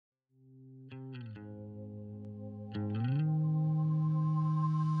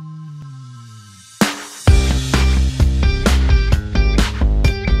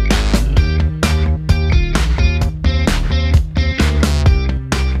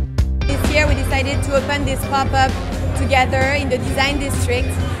last year we decided to open this pop-up together in the design district,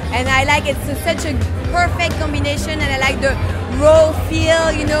 and I like it's such a perfect combination, and I like the raw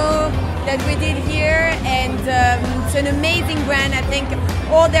feel, you know, that we did here, and it's an amazing brand. I think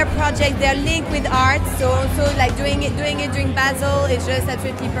all their projects, they're linked with art, so like doing it during Basel is just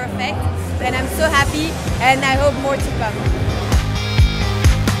absolutely perfect, and I'm so happy, and I hope more to come.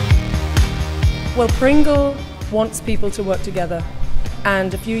 Well, Pringle wants people to work together,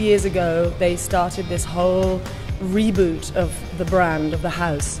 and a few years ago they started this whole reboot of the brand, of the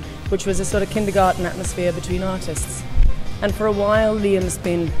house, which was a sort of kindergarten atmosphere between artists. And for a while Liam's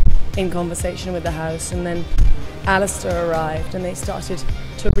been in conversation with the house, and then Alistair arrived and they started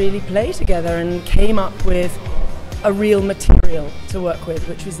to really play together and came up with a real material to work with,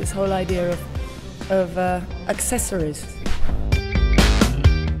 which was this whole idea of accessories.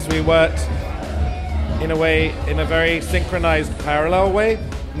 We worked in a very synchronized parallel way,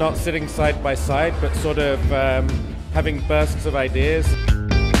 not sitting side by side, but sort of having bursts of ideas.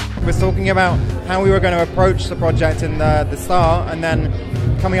 We were talking about how we were going to approach the project in the start, and then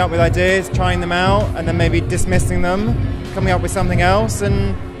coming up with ideas, trying them out, and then maybe dismissing them, coming up with something else,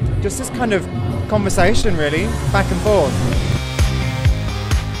 and just this kind of conversation really, back and forth.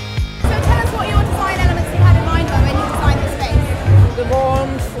 So tell us what your design elements you had in mind when you designed the space. The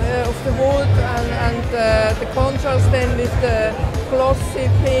warmth of the wood and the contrast then with the glossy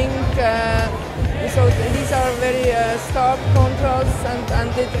pink. So these are very stark contrasts, and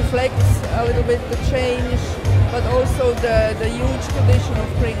it reflects a little bit the change, but also the huge tradition of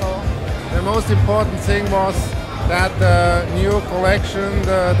Pringle. The most important thing was that the new collection,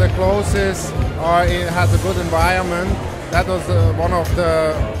 the clothes, it has a good environment. That was one of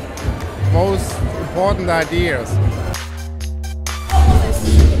the most important ideas.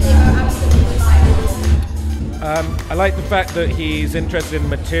 I like the fact that he's interested in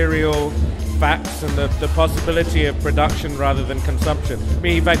material facts and the possibility of production rather than consumption. I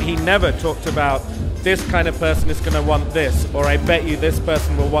mean, in fact, he never talked about this kind of person is going to want this, or I bet you this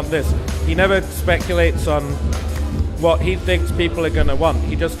person will want this. He never speculates on what he thinks people are going to want.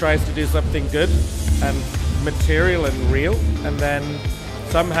 He just tries to do something good and material and real, and then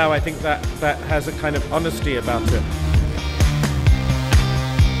somehow I think that has a kind of honesty about it.